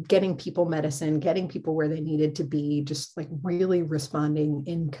 getting people medicine, getting people where they needed to be, just like really responding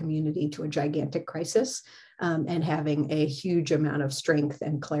in community to a gigantic crisis, and having a huge amount of strength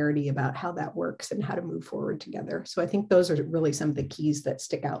and clarity about how that works and how to move forward together. So I think those are really some of the keys that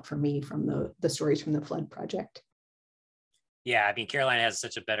stick out for me from the stories from the Flood Project. Yeah, I mean, Caroline has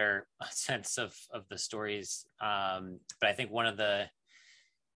such a better sense of the stories. But I think one of the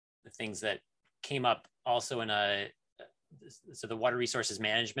things that came up also in the water resources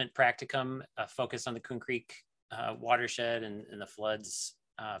management practicum focused on the Coon Creek watershed and the floods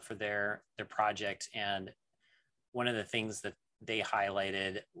for their project. And one of the things that they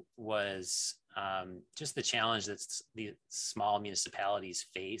highlighted was just the challenge that the small municipalities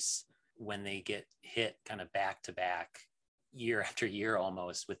face when they get hit kind of back to back year after year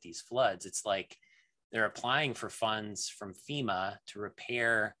almost with these floods. It's like they're applying for funds from FEMA to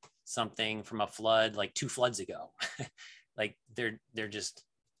repair something from a flood like 2 floods ago. Like they're just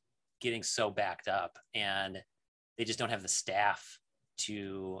getting so backed up, and they just don't have the staff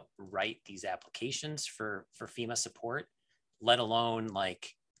to write these applications for FEMA support, let alone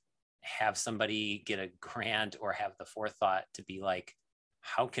like have somebody get a grant or have the forethought to be like,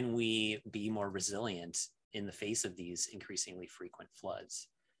 how can we be more resilient in the face of these increasingly frequent floods?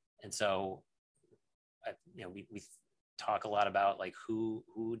 And so, we talk a lot about like who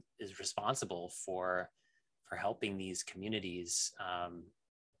is responsible for helping these communities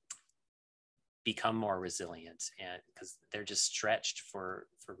become more resilient, and because they're just stretched for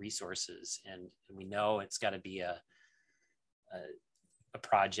resources, and we know it's got to be a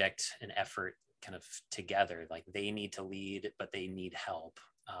project, an effort kind of together. Like they need to lead, but they need help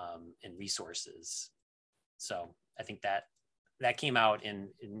and resources. So I think that came out in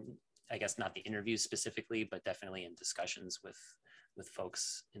I guess not the interviews specifically, but definitely in discussions with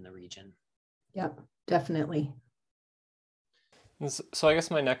folks in the region. Yeah, definitely. So I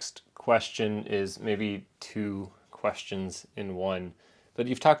guess my next question is maybe 2 questions in one, but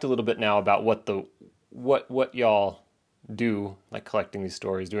you've talked a little bit now about what y'all do, like collecting these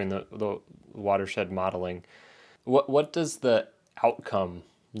stories, doing the watershed modeling. What does the outcome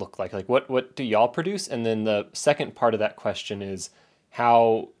look like? Like what do y'all produce? And then the second part of that question is,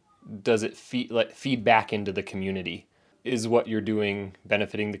 how does it feed back into the community? Is what you're doing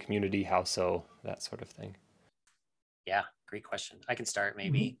benefiting the community? How so? That sort of thing. Yeah, great question. I can start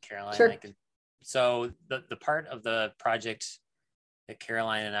maybe, Caroline. Sure. So the part of the project that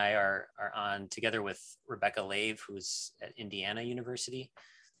Caroline and I are on together with Rebecca Lave, who's at Indiana University,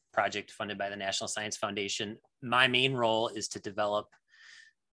 project funded by the National Science Foundation. My main role is to develop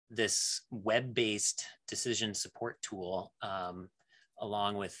this web-based decision support tool,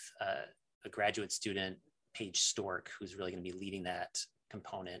 along with a graduate student, Paige Stork, who's really going to be leading that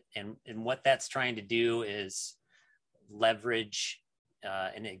component. And what that's trying to do is leverage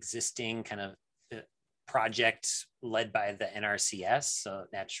an existing kind of project led by the NRCS, so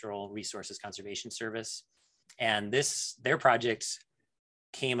Natural Resources Conservation Service. And their project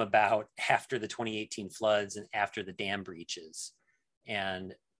came about after the 2018 floods and after the dam breaches.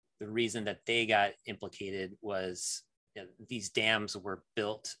 And the reason that they got implicated was these dams were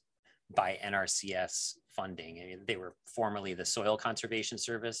built by NRCS funding. I mean, they were formerly the Soil Conservation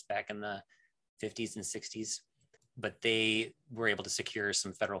Service back in the 50s and 60s, but they were able to secure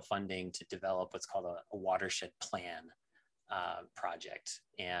some federal funding to develop what's called a watershed plan project,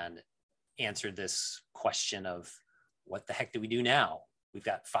 and answered this question of what the heck do we do now? We've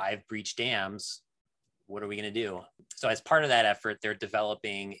got 5 breached dams. What are we going to do? So as part of that effort, they're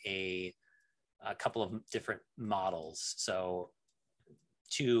developing a couple of different models. So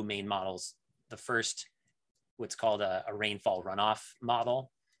 2 main models. The first, what's called a rainfall runoff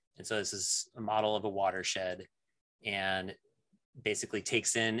model. And so this is a model of a watershed and basically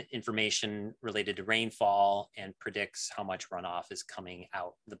takes in information related to rainfall and predicts how much runoff is coming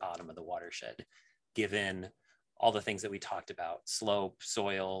out the bottom of the watershed, given all the things that we talked about: slope,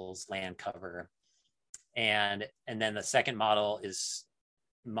 soils, land cover. And then the second model is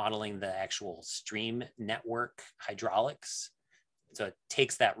modeling the actual stream network hydraulics. So it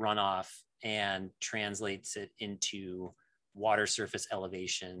takes that runoff and translates it into water surface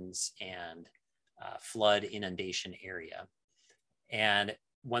elevations and flood inundation area. And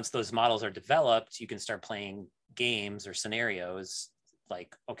once those models are developed, you can start playing games or scenarios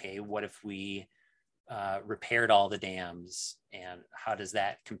like, okay, what if we repaired all the dams, and how does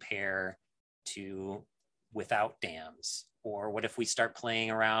that compare to without dams? Or what if we start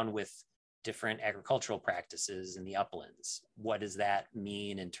playing around with different agricultural practices in the uplands. What does that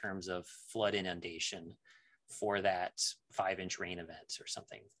mean in terms of flood inundation for that 5-inch rain event or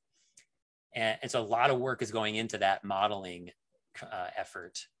something? And so a lot of work is going into that modeling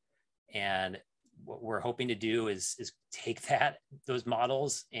effort. And what we're hoping to do is take those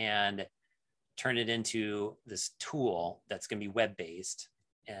models and turn it into this tool that's going to be web-based,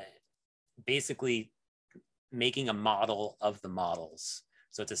 basically making a model of the models.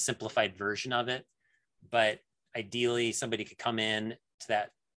 So it's a simplified version of it, but ideally somebody could come in to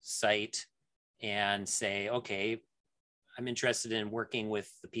that site and say, okay, I'm interested in working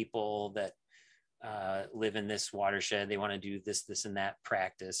with the people that live in this watershed. They want to do this, this, and that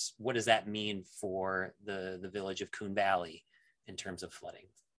practice. What does that mean for the village of Coon Valley in terms of flooding?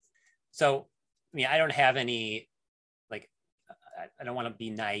 So, I mean, I don't have any, like, I don't want to be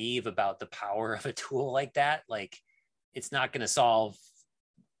naive about the power of a tool like that. Like, it's not going to solve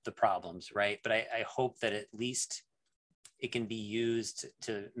the problems, right? But I hope that at least it can be used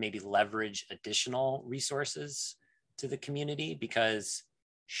to maybe leverage additional resources to the community, because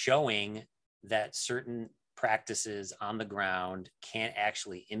showing that certain practices on the ground can't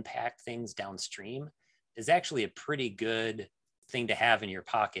actually impact things downstream is actually a pretty good thing to have in your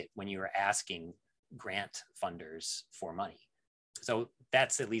pocket when you are asking grant funders for money. So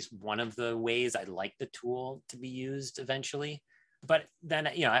that's at least one of the ways I'd like the tool to be used eventually. But then,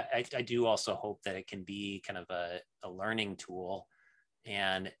 you know, I do also hope that it can be kind of a learning tool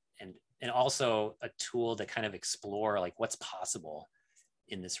and also a tool to kind of explore like what's possible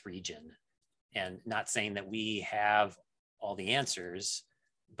in this region. And not saying that we have all the answers,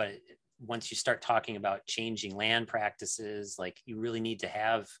 but once you start talking about changing land practices, like you really need to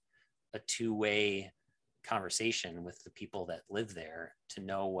have a two-way conversation with the people that live there to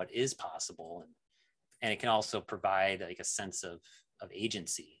know what is possible. And it can also provide like a sense of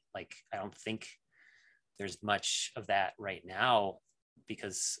agency. Like, I don't think there's much of that right now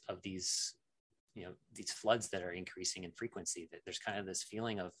because of these, you know, these floods that are increasing in frequency. That there's kind of this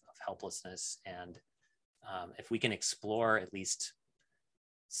feeling of helplessness. And if we can explore at least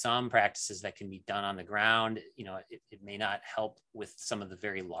some practices that can be done on the ground, you know, it may not help with some of the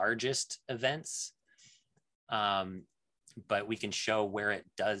very largest events, but we can show where it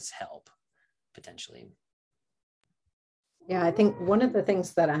does help potentially. Yeah, I think one of the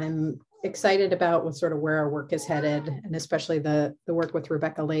things that I'm excited about with sort of where our work is headed, and especially the work with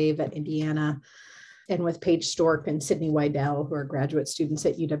Rebecca Lave at Indiana and with Paige Stork and Sydney Wydell, who are graduate students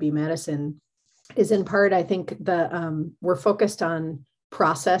at UW-Madison, is in part, I think we're focused on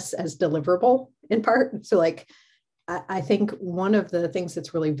process as deliverable in part. So like, I think one of the things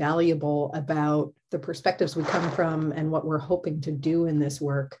that's really valuable about the perspectives we come from and what we're hoping to do in this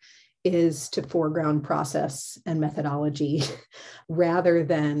work is to foreground process and methodology rather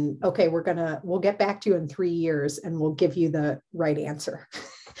than, okay, we'll get back to you in 3 years and we'll give you the right answer.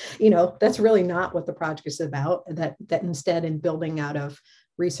 You know, that's really not what the project is about. That instead, in building out of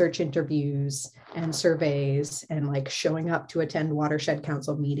research interviews and surveys and like showing up to attend Watershed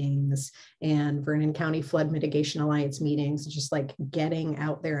Council meetings and Vernon County Flood Mitigation Alliance meetings, just like getting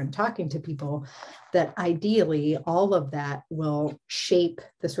out there and talking to people, that ideally all of that will shape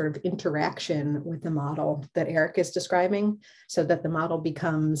the sort of interaction with the model that Eric is describing, so that the model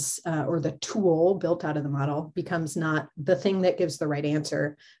becomes, or the tool built out of the model becomes not the thing that gives the right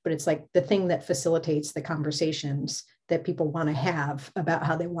answer, but it's like the thing that facilitates the conversations that people want to have about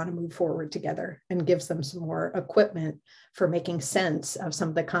how they want to move forward together, and gives them some more equipment for making sense of some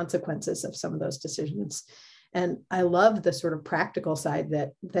of the consequences of some of those decisions. And I love the sort of practical side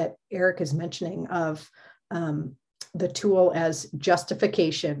that Eric is mentioning of the tool as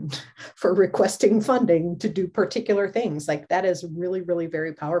justification for requesting funding to do particular things. Like, that is really, really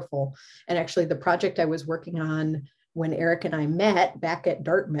very powerful. And actually the project I was working on when Eric and I met back at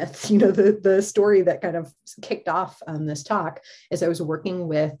Dartmouth, you know, the story that kind of kicked off this talk is I was working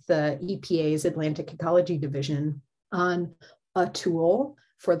with the EPA's Atlantic Ecology Division on a tool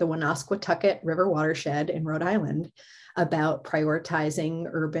for the Woonasquatucket River watershed in Rhode Island about prioritizing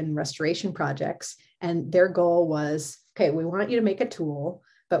urban restoration projects. And their goal was, okay, we want you to make a tool,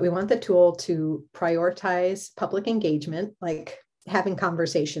 but we want the tool to prioritize public engagement, like having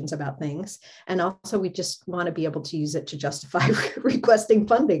conversations about things. And also we just want to be able to use it to justify requesting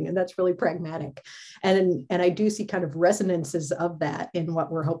funding. And that's really pragmatic. And I do see kind of resonances of that in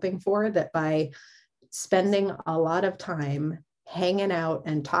what we're hoping for, that by spending a lot of time hanging out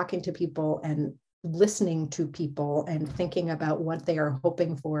and talking to people and listening to people and thinking about what they are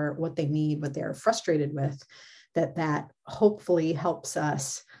hoping for, what they need, what they're frustrated with, that hopefully helps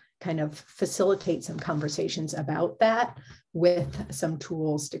us kind of facilitate some conversations about that with some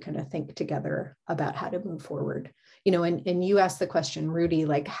tools to kind of think together about how to move forward. And you asked the question, Rudy,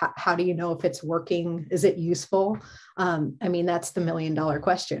 like, how do you know if it's working? Is it useful? That's the $1 million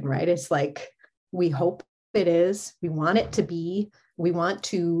question, right? It's like, we hope it is. We want it to be. We want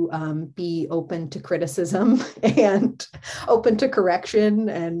to be open to criticism and open to correction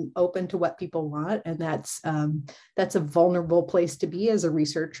and open to what people want. And that's a vulnerable place to be as a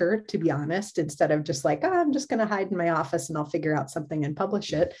researcher, to be honest, instead of just like, I'm just going to hide in my office and I'll figure out something and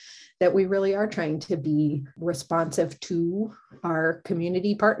publish it. That we really are trying to be responsive to our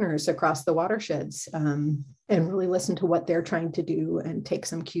community partners across the watersheds, and really listen to what they're trying to do and take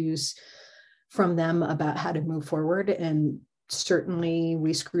some cues from them about how to move forward. And certainly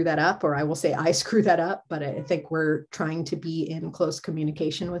we screw that up, or I will say I screw that up, but I think we're trying to be in close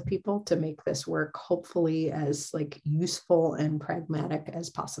communication with people to make this work hopefully as like useful and pragmatic as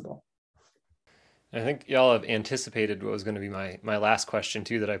possible. I think y'all have anticipated what was going to be my last question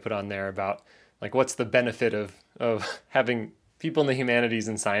too, that I put on there about like, what's the benefit of having people in the humanities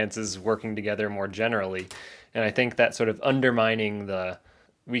and sciences working together more generally? And I think that sort of undermining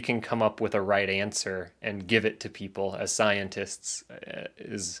we can come up with a right answer and give it to people as scientists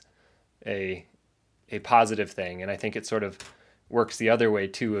is a positive thing. And I think it sort of works the other way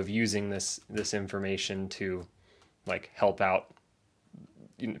too, of using this information to like help out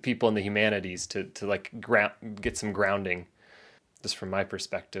people in the humanities to like get some grounding, just from my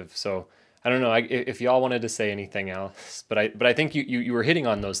perspective. So I don't know if y'all wanted to say anything else, but I think you were hitting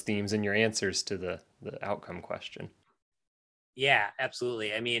on those themes in your answers to the outcome question. Yeah, absolutely.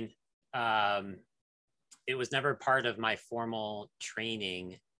 It was never part of my formal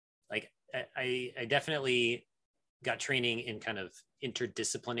training. Like I definitely got training in kind of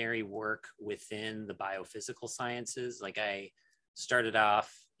interdisciplinary work within the biophysical sciences. Like I started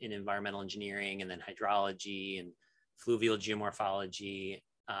off in environmental engineering and then hydrology and fluvial geomorphology,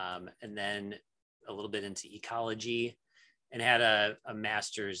 and then a little bit into ecology, and had a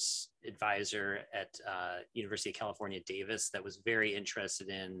master's advisor at University of California, Davis, that was very interested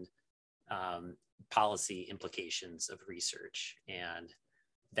in policy implications of research. And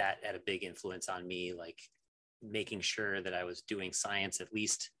that had a big influence on me, like making sure that I was doing science, at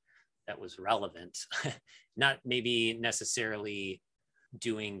least that was relevant, not maybe necessarily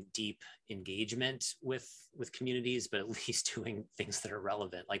doing deep engagement with communities, but at least doing things that are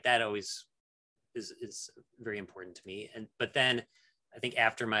relevant. Like that always is very important to me. But then I think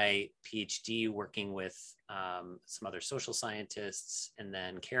after my PhD, working with some other social scientists, and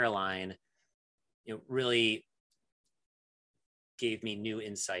then Caroline, really gave me new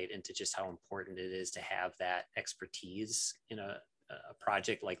insight into just how important it is to have that expertise in a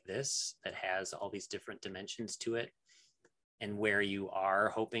project like this that has all these different dimensions to it, and where you are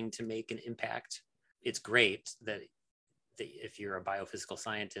hoping to make an impact. It's great that if you're a biophysical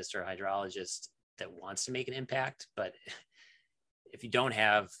scientist or a hydrologist that wants to make an impact, but if you don't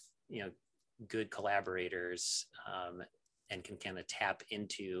have good collaborators and can kind of tap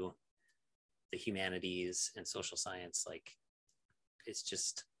into the humanities and social science, like it's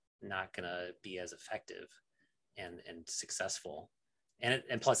just not going to be as effective and successful, and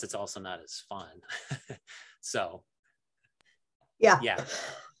plus it's also not as fun. So yeah,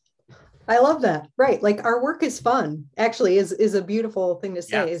 I love that. Right. Like our work is fun, actually, is a beautiful thing to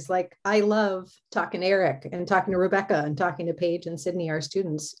say. Yeah. Is like, I love talking to Eric and talking to Rebecca and talking to Paige and Sydney, our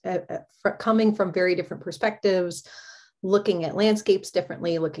students, coming from very different perspectives, looking at landscapes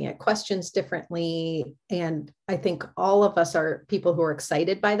differently, looking at questions differently. And I think all of us are people who are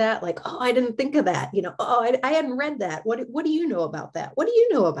excited by that. Like, oh, I didn't think of that. I hadn't read that. What do you know about that? What do you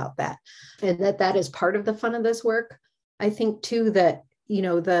know about that? And that is part of the fun of this work. I think too, that,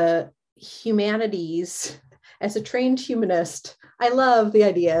 the humanities, as a trained humanist, I love the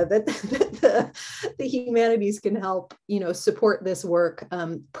idea that the humanities can help, support this work.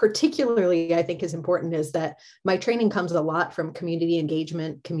 Particularly, I think is important is that my training comes a lot from community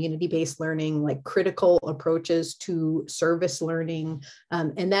engagement, community-based learning, like critical approaches to service learning.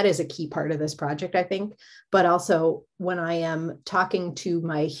 And that is a key part of this project, I think. But also when I am talking to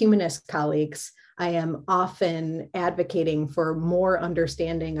my humanist colleagues, I am often advocating for more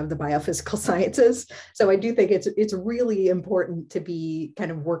understanding of the biophysical sciences. So I do think it's really important to be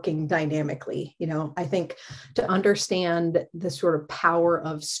kind of working dynamically. I think to understand the sort of power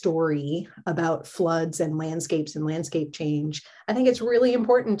of story about floods and landscapes and landscape change, I think it's really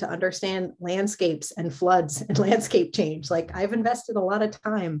important to understand landscapes and floods and landscape change. Like I've invested a lot of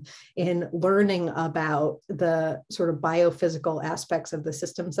time in learning about the sort of biophysical aspects of the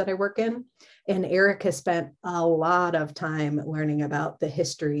systems that I work in. And Eric has spent a lot of time learning about the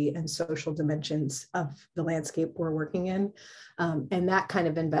history and social dimensions of the landscape we're working in. And that kind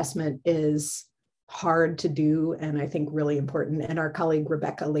of investment is hard to do, and I think really important. And our colleague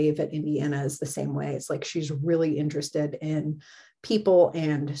Rebecca Lave at Indiana is the same way. It's like she's really interested in people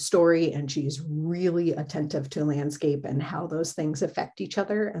and story, and she's really attentive to landscape and how those things affect each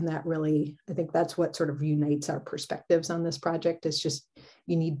other. And that really, I think that's what sort of unites our perspectives on this project. Is just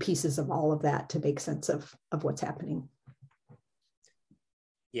you need pieces of all of that to make sense of what's happening.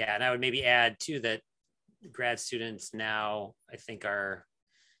 Yeah, and I would maybe add too that grad students now, I think, are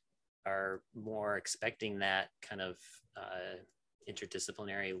more expecting that kind of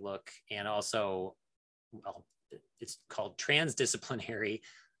interdisciplinary look, and also, well, it's called transdisciplinary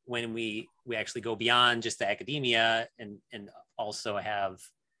when we actually go beyond just the academia and also have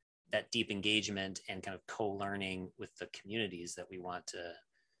that deep engagement and kind of co-learning with the communities that we want to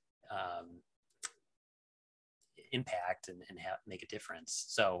impact and make a difference.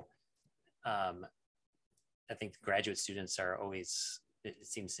 So I think graduate students are always, it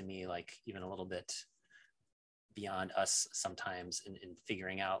seems to me, like even a little bit beyond us sometimes in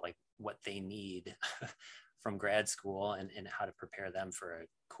figuring out like what they need from grad school and how to prepare them for a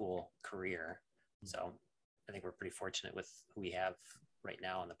cool career. So I think we're pretty fortunate with who we have right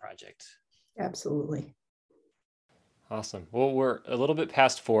now on the project. Absolutely. Awesome. Well, we're a little bit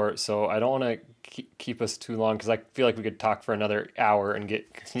past 4, so I don't want to keep us too long because I feel like we could talk for another hour and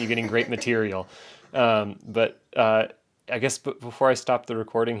continue getting great material. But I guess before I stop the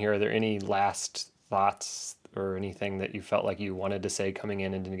recording here, are there any last thoughts or anything that you felt like you wanted to say coming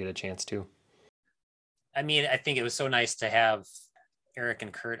in and didn't get a chance to? I mean, I think it was so nice to have Eric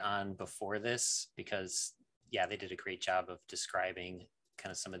and Kurt on before this because, yeah, they did a great job of describing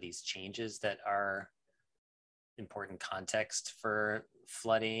kind of some of these changes that are important context for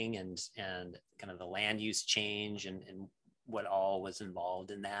flooding and kind of the land use change and what all was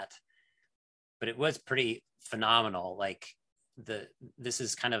involved in that. But it was pretty phenomenal. Like this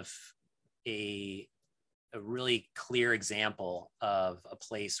is kind of a really clear example of a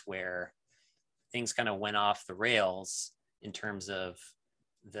place where things kind of went off the rails in terms of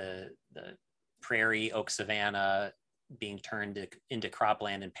the prairie oak savanna being turned into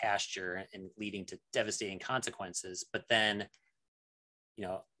cropland and pasture and leading to devastating consequences. But then, you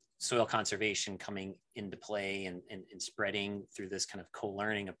know, soil conservation coming into play and spreading through this kind of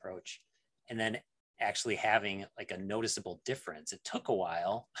co-learning approach, and then actually having like a noticeable difference. It took a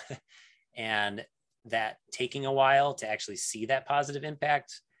while and that taking a while to actually see that positive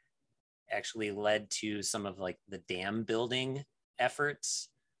impact actually led to some of like the dam building efforts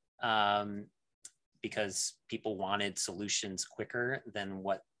because people wanted solutions quicker than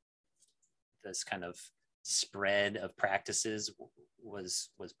what this kind of spread of practices was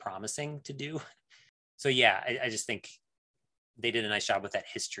promising to do. So yeah, I just think they did a nice job with that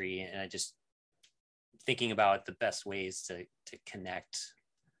history, and I just thinking about the best ways to connect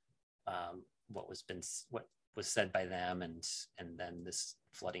what was said by them and then this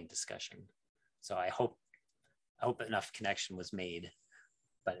flooding discussion. So I hope enough connection was made,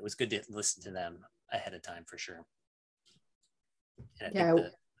 but it was good to listen to them ahead of time for sure. And I think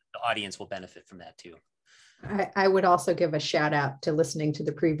the audience will benefit from that too. I would also give a shout out to listening to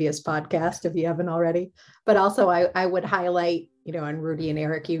the previous podcast if you haven't already, but also I would highlight, you know, and Rudy and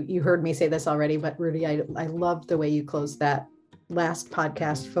Eric, you heard me say this already, but Rudy, I loved the way you closed that last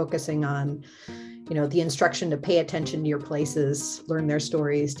podcast focusing on, you know, the instruction to pay attention to your places, learn their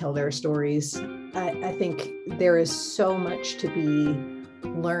stories, tell their stories. I think there is so much to be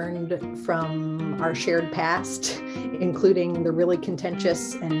learned from our shared past, including the really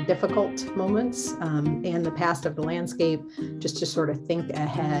contentious and difficult moments and the past of the landscape, just to sort of think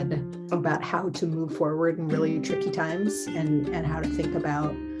ahead about how to move forward in really tricky times and how to think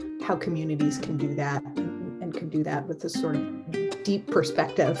about how communities can do that and can do that with this sort of deep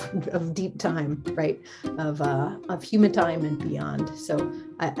perspective of deep time, right? Of human time and beyond. So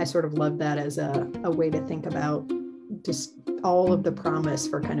I sort of love that as a way to think about just all of the promise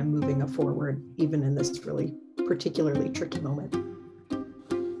for kind of moving forward, even in this really particularly tricky moment.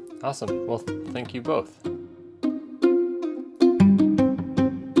 Awesome. Well, thank you both.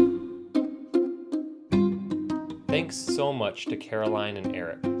 Thanks so much to Caroline and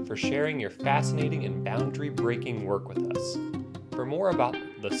Eric for sharing your fascinating and boundary-breaking work with us. For more about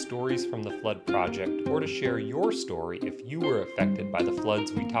the Stories from the Flood project, or to share your story if you were affected by the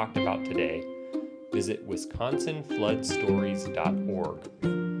floods we talked about today, visit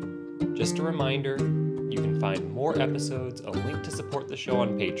wisconsinfloodstories.org. Just a reminder, you can find more episodes, a link to support the show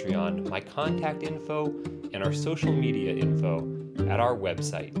on Patreon, my contact info, and our social media info at our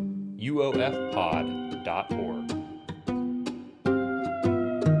website, uofpod.org.